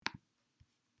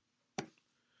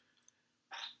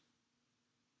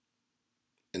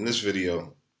In this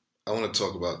video, I want to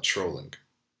talk about trolling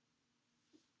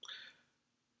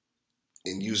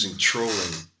and using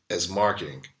trolling as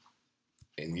marketing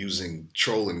and using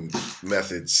trolling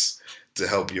methods to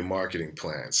help your marketing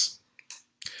plans.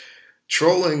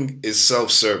 Trolling is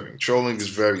self-serving. Trolling is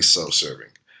very self-serving.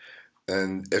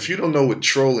 And if you don't know what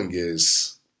trolling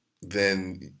is,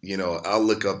 then, I'll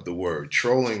look up the word.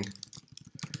 Trolling,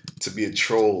 to be a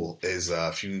troll, is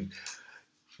if you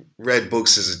read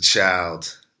books as a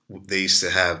child, they used to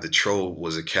have the troll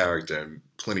was a character in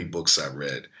plenty of books I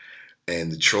read. And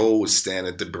the troll would stand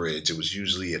at the bridge. It was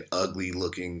usually an ugly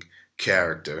looking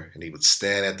character, and he would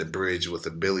stand at the bridge with a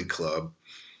billy club,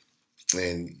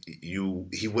 and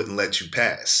he wouldn't let you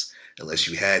pass unless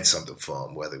you had something for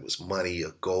him, whether it was money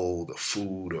or gold or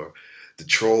food, or the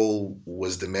troll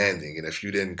was demanding. And if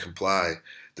you didn't comply,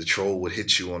 the troll would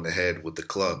hit you on the head with the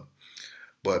club.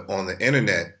 But on the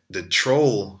internet, the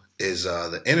troll is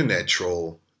the internet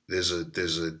troll. There's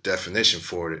a definition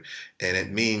for it, and it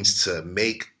means to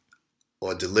make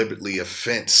or deliberately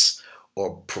offense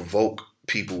or provoke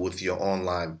people with your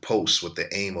online posts with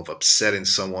the aim of upsetting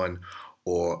someone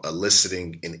or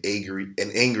eliciting an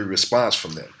angry response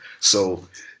from them. So,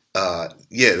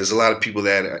 there's a lot of people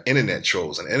that are internet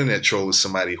trolls. An internet troll is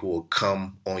somebody who will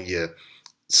come on your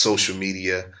social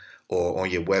media or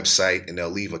on your website, and they'll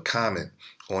leave a comment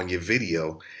on your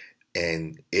video,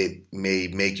 and it may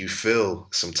make you feel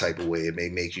some type of way. It may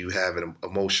make you have an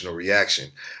emotional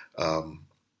reaction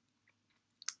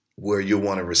where you'll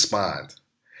want to respond.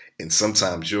 And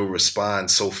sometimes you'll respond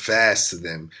so fast to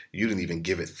them, you didn't even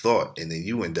give it thought, and then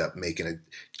you end up making a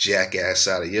jackass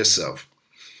out of yourself.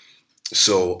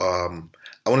 So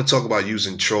I want to talk about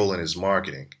using trolling as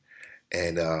marketing,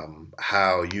 and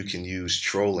how you can use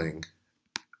trolling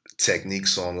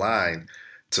techniques online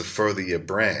to further your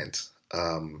brand.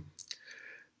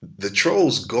 The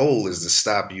troll's goal is to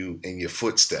stop you in your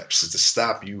footsteps, is to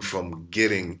stop you from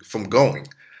going.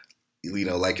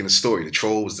 Like in the story, the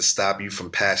troll was to stop you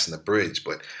from passing the bridge.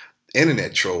 But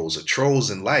internet trolls or trolls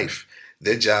in life,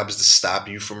 their job is to stop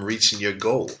you from reaching your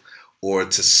goal, or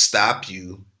to stop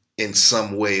you in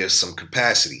some way or some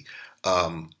capacity.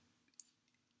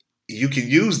 You can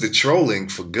use the trolling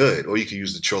for good, or you can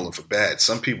use the trolling for bad.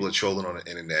 Some people are trolling on the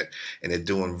internet and they're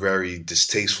doing very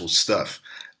distasteful stuff.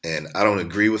 And I don't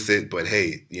agree with it, but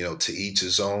hey, to each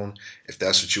his own. If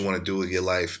that's what you want to do with your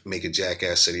life, make a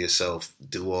jackass out of yourself,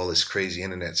 do all this crazy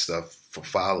internet stuff for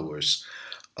followers,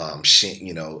 then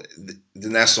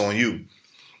that's on you.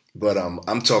 But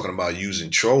I'm talking about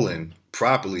using trolling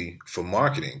properly for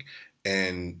marketing.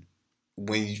 And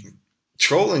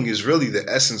trolling is really the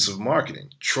essence of marketing.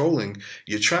 Trolling,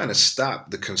 you're trying to stop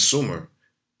the consumer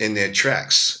in their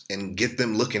tracks and get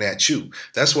them looking at you.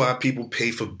 That's why people pay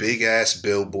for big ass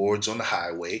billboards on the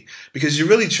highway, because you're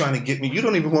really trying to get me. You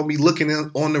don't even want me looking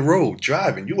on the road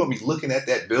driving. You want me looking at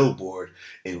that billboard.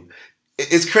 And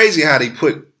it's crazy how they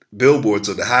put billboards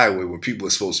on the highway when people are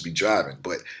supposed to be driving.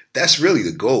 But that's really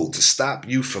the goal, to stop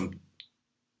you from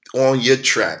on your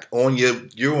track,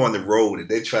 you're on the road, and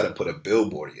they try to put a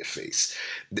billboard in your face.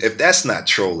 If that's not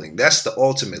trolling, that's the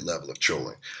ultimate level of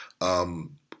trolling.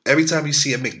 Every time you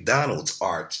see a McDonald's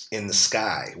art in the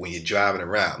sky when you're driving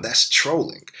around, that's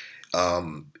trolling.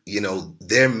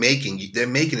 They're making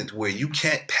it where you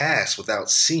can't pass without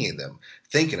seeing them,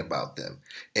 thinking about them.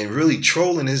 And really,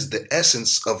 trolling is the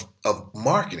essence of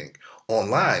marketing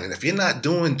online. And if you're not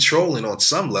doing trolling on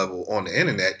some level on the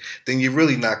internet, then you're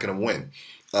really not going to win.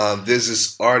 There's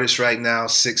this artist right now,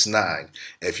 6ix9ine.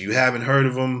 If you haven't heard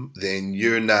of him, then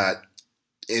you're not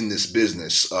in this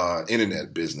business,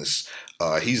 internet business.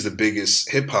 He's the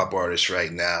biggest hip hop artist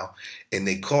right now, and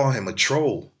they call him a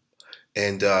troll.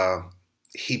 And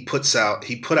he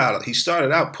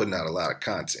started out putting out a lot of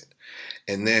content,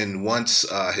 and then once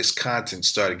his content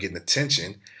started getting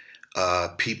attention,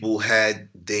 people had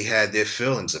their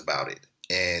feelings about it,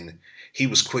 and he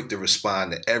was quick to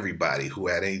respond to everybody who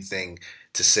had anything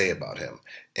to say about him.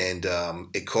 And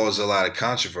it caused a lot of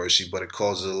controversy, but it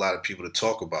causes a lot of people to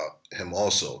talk about him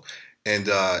also. And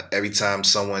every time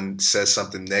someone says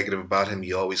something negative about him,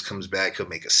 he always comes back. He'll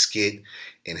make a skit,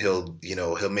 and he'll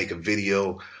make a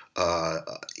video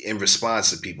in response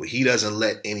to people. He doesn't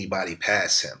let anybody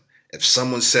pass him. If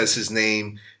someone says his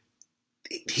name,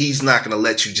 he's not going to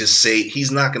let you just say,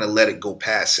 he's not going to let it go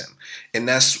past him. And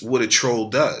that's what a troll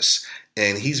does.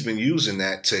 And he's been using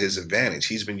that to his advantage.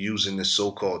 He's been using the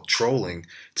so-called trolling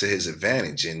to his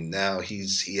advantage. And now he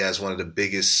has one of the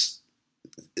biggest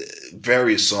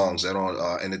various songs that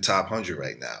are in the top 100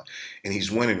 right now. And he's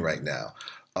winning right now.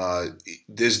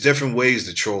 There's different ways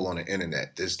to troll on the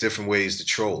internet. There's different ways to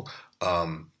troll.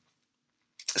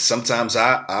 Sometimes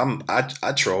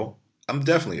I troll. I'm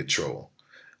definitely a troll.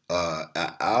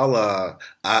 I'll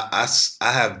I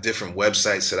have different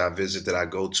websites that I visit that I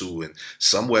go to, and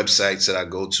some websites that I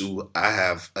go to I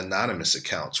have anonymous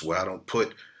accounts where I don't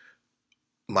put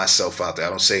myself out there. I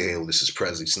don't say, "Hey, this is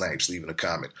Presley Snipes," leaving a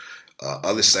comment.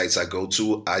 Other sites I go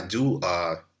to, I do.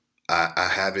 I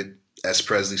have it as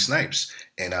Presley Snipes,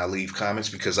 and I leave comments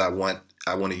because I want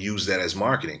to use that as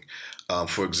marketing.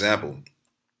 For example,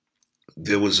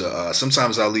 there was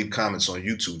sometimes I'll leave comments on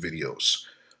YouTube videos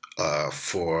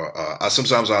for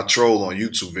sometimes I'll troll on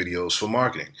YouTube videos for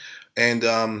marketing, and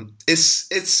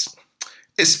it's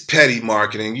petty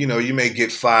marketing. You know, you may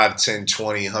get 5, 10,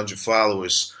 20, 100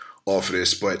 followers off of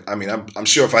this, but I mean, I'm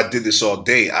sure if I did this all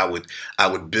day, I would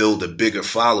build a bigger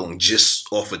following just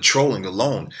off of trolling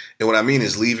alone. And what I mean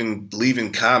is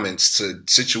leaving comments to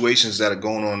situations that are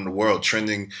going on in the world,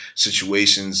 trending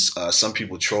situations. Some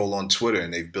people troll on Twitter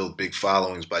and they've built big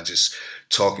followings by just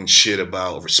talking shit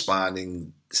about,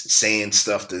 responding, saying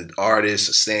stuff to artists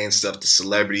or saying stuff to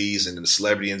celebrities, and then the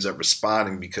celebrity ends up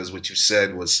responding because what you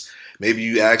said was, maybe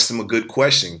you asked them a good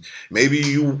question. Maybe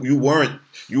you weren't.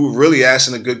 You were really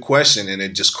asking a good question, and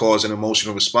it just caused an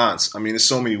emotional response. I mean, there's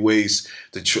so many ways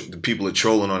that the people are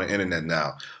trolling on the internet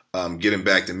now. Getting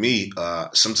back to me,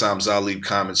 sometimes I'll leave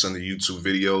comments on the YouTube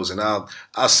videos, and I'll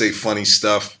say funny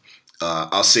stuff.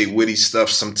 I'll say witty stuff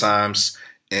sometimes,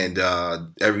 and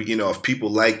if people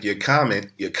like your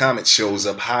comment shows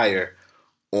up higher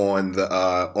on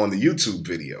the YouTube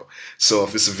video. So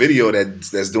if it's a video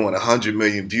that's doing 100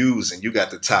 million views and you got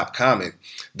the top comment,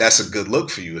 that's a good look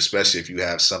for you, especially if you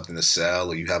have something to sell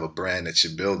or you have a brand that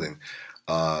you're building.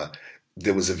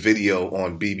 There was a video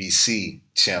on BBC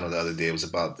channel the other day. It was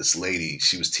about this lady.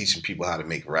 She was teaching people how to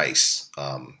make rice,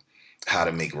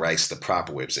 the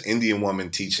proper way. It was an Indian woman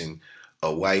teaching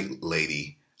a white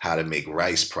lady how to make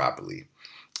rice properly.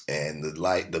 And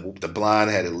the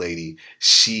blonde-headed lady,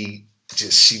 she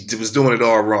was doing it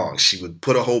all wrong. She would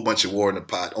put a whole bunch of water in the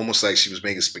pot, almost like she was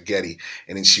making spaghetti,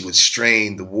 and then she would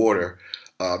strain the water,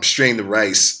 strain the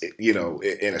rice,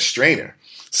 in a strainer.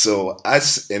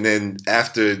 And then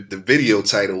after the video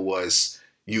title was,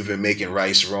 "You've been making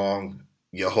rice wrong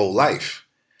your whole life.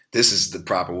 This is the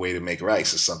proper way to make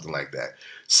rice," or something like that.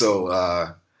 So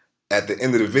at the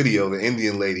end of the video, the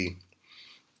Indian lady,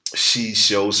 she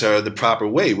shows her the proper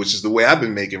way, which is the way I've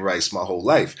been making rice my whole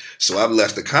life. So I've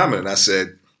left a comment and I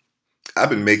said, "I've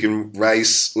been making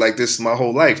rice like this my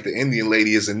whole life. The Indian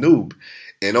lady is a noob."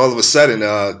 And all of a sudden,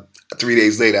 3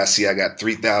 days later, I see I got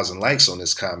 3,000 likes on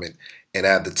this comment, and I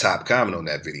have the top comment on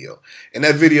that video. And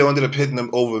that video ended up hitting them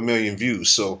over 1 million views.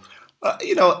 So,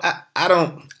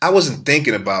 I wasn't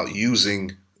thinking about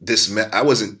using this. I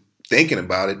wasn't thinking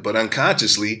about it, but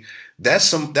unconsciously,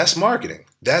 that's marketing.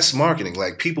 That's marketing.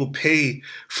 Like, people pay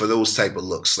for those type of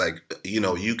looks. Like,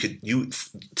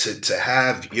 to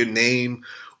have your name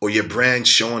or your brand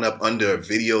showing up under a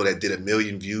video that did 1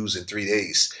 million views in 3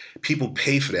 days. People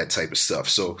pay for that type of stuff.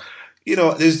 So,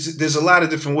 there's a lot of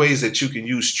different ways that you can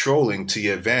use trolling to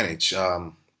your advantage.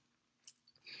 I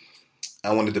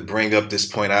wanted to bring up this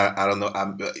point. I don't know.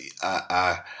 I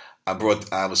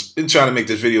was been trying to make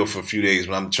this video for a few days,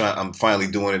 but I'm finally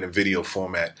doing it in video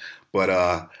format. But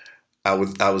I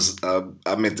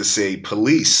meant to say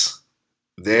police.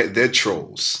 They're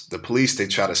trolls. The police, they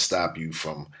try to stop you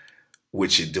from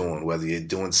what you're doing, whether you're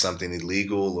doing something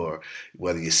illegal or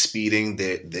whether you're speeding.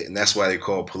 And that's why they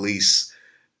call police.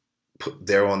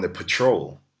 They're on the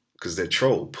patrol because they're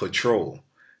patrol.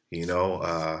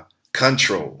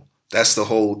 Control. That's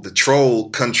the troll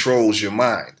controls your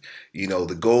mind.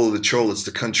 The goal of the troll is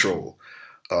to control.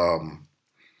 What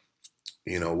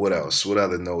else? What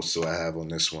other notes do I have on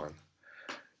this one?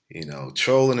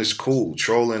 Trolling is cool.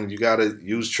 Trolling, you got to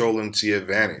use trolling to your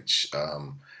advantage.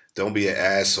 Don't be an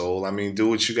asshole. I mean, do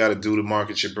what you got to do to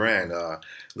market your brand.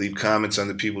 Leave comments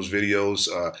under people's videos.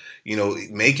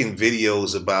 Making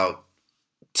videos about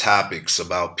topics,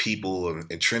 about people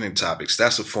and trending topics,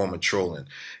 that's a form of trolling.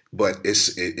 But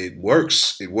it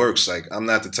works. It works. Like, I'm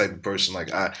not the type of person,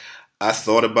 like, I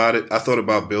thought about it. I thought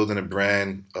about building a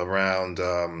brand around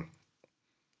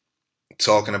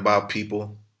talking about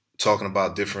people, talking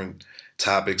about different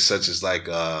topics, such as like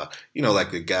the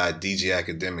guy DJ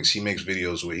Academics. He makes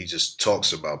videos where he just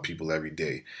talks about people every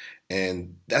day,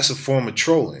 and that's a form of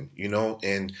trolling,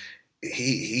 And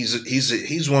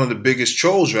he's one of the biggest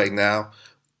trolls right now.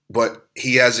 But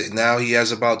he has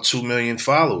about 2 million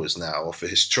followers now off of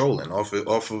his trolling. Off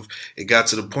of it got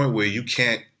to the point where you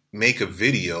can't make a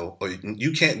video or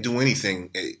you can't do anything.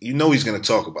 He's going to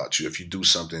talk about you if you do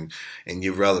something and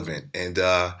you're relevant. And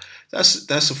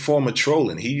that's a form of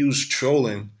trolling. He used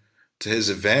trolling to his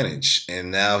advantage,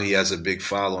 and now he has a big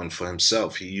following for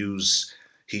himself.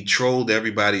 He trolled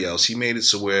everybody else. He made it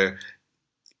so where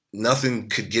nothing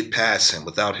could get past him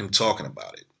without him talking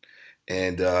about it.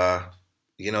 And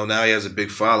now he has a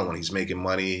big following. He's making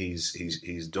money.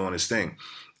 He's doing his thing,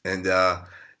 and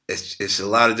it's a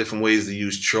lot of different ways to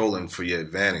use trolling for your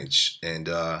advantage. And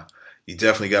you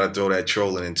definitely got to throw that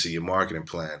trolling into your marketing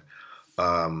plan.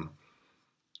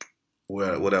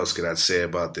 What else could I say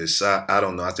about this? I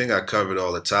don't know. I think I covered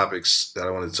all the topics that I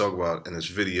wanted to talk about in this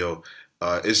video.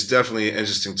 It's definitely an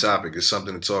interesting topic. It's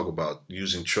something to talk about,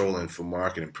 using trolling for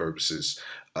marketing purposes.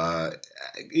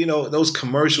 Those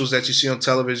commercials that you see on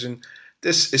television,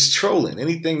 this is trolling.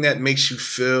 Anything that makes you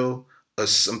feel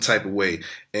some type of way.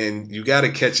 And you got to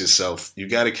catch yourself. You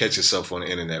got to catch yourself on the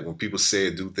internet. When people say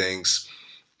or do things,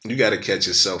 you got to catch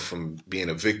yourself from being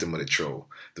a victim of the troll.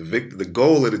 The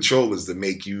goal of the troll is to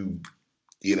make you,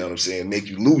 make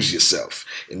you lose yourself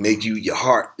and make your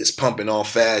heart is pumping all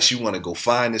fast. You want to go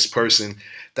find this person.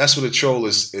 That's what a troll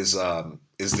is there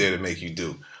to make you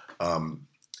do. I'm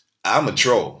a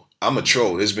troll.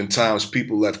 There's been times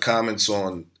people left comments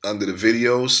under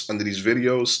these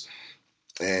videos,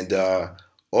 and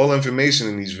all information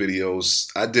in these videos,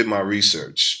 I did my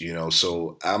research,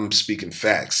 so I'm speaking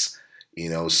facts,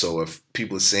 so if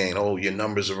people are saying, oh, your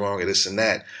numbers are wrong or this and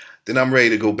that, then I'm ready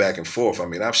to go back and forth. I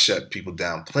mean, I've shut people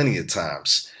down plenty of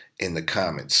times in the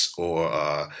comments or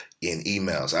in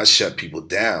emails. I shut people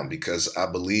down because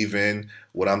I believe in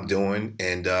what I'm doing,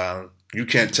 and you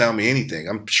can't tell me anything.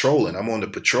 I'm trolling. I'm on the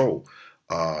patrol.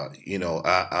 You're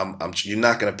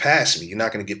not going to pass me. You're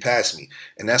not going to get past me.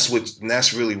 And that's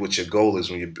really what your goal is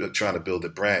when you're trying to build a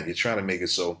brand. You're trying to make it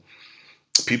so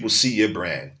people see your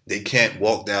brand. They can't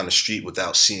walk down the street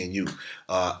without seeing you.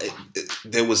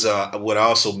 There was what I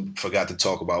also forgot to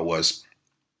talk about was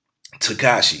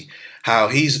Tekashi, how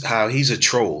he's a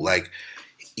troll. Like,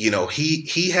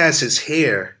 he has his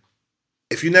hair.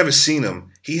 If you've never seen him,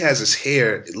 he has his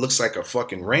hair. It looks like a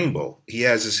fucking rainbow.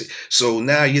 So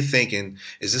now you're thinking,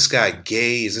 is this guy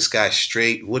gay? Is this guy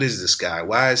straight? What is this guy?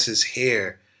 Why is his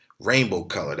hair rainbow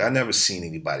colored? I've never seen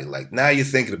anybody like. Now you're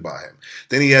thinking about him.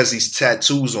 Then he has these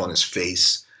tattoos on his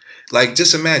face. Like,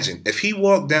 just imagine if he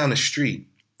walked down the street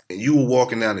and you were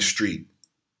walking down the street,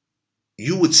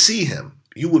 you would see him.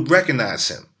 You would recognize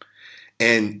him.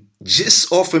 And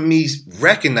just off of me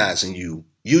recognizing you,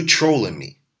 you trolling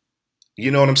me. You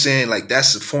know what I'm saying? Like,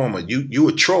 that's the form of you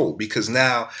a troll, because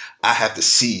now I have to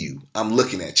see you. I'm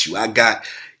looking at you.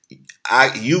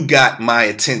 You got my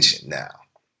attention now.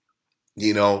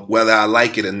 Whether I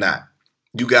like it or not,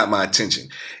 you got my attention.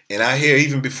 And I hear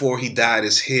even before he dyed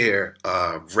his hair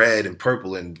red and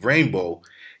purple and rainbow,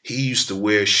 he used to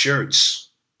wear shirts,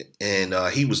 and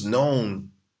he was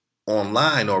known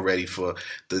online already for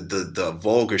the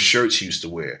vulgar shirts he used to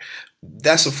wear.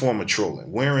 That's a form of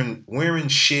trolling. Wearing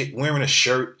a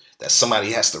shirt that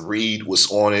somebody has to read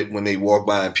what's on it when they walk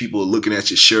by, and people are looking at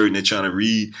your shirt and they're trying to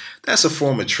read. That's a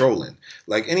form of trolling.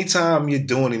 Like, anytime you're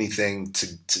doing anything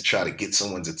to try to get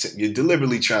someone's attention, you're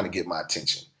deliberately trying to get my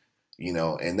attention.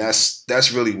 And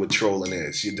that's really what trolling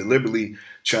is. You're deliberately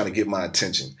trying to get my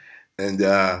attention. And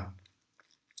that's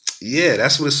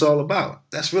what it's all about.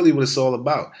 That's really what it's all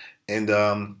about. And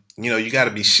you got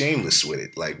to be shameless with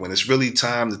it. Like, when it's really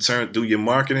time to do your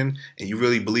marketing and you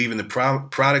really believe in the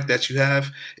product that you have,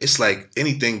 it's like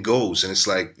anything goes. And it's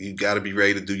like, you got to be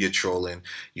ready to do your trolling.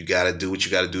 You got to do what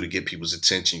you got to do to get people's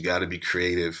attention. You got to be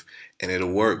creative, and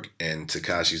it'll work. And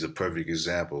Tekashi's a perfect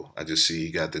example. I just see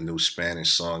he got the new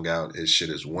Spanish song out. His shit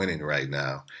is winning right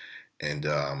now. And,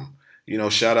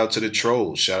 shout out to the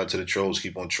trolls. Shout out to the trolls.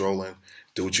 Keep on trolling.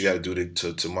 Do what you got to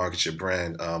do to market your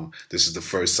brand. This is the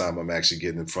first time I'm actually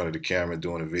getting in front of the camera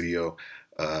doing a video.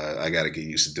 I got to get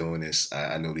used to doing this.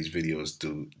 I know these videos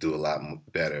do a lot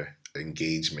better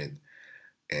engagement,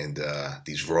 and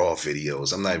these raw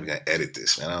videos. I'm not even going to edit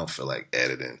this, man. I don't feel like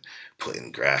editing,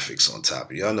 putting graphics on top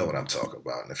of it. Y'all know what I'm talking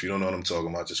about. And if you don't know what I'm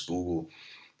talking about, just Google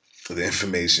for the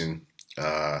information.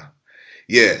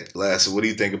 Lasse, what do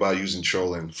you think about using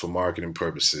trolling for marketing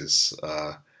purposes?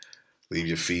 Leave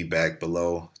your feedback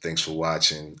below. Thanks for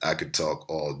watching. I could talk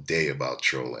all day about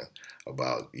trolling,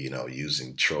 about,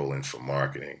 using trolling for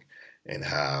marketing, and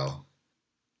how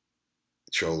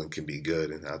trolling can be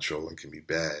good and how trolling can be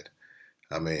bad.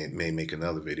 I may make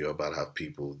another video about how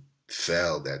people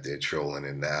failed at their trolling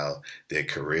and now their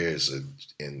careers are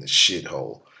in the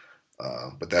shithole.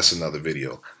 But that's another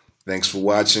video. Thanks for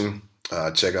watching.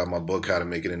 Check out my book, How to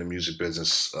Make It in the Music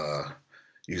Business,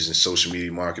 using social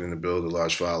media marketing to build a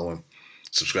large following.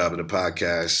 Subscribe to the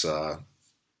podcast,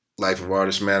 Life of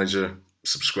Artist Manager.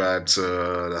 Subscribe to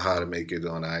the How to Make It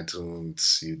on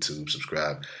iTunes, YouTube.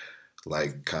 Subscribe.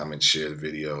 Like, comment, share the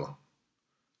video.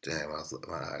 Damn, my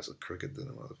eyes are crooked than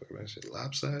a motherfucker. That shit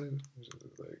lopsided.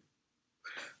 Like,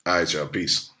 all right, y'all.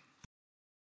 Peace.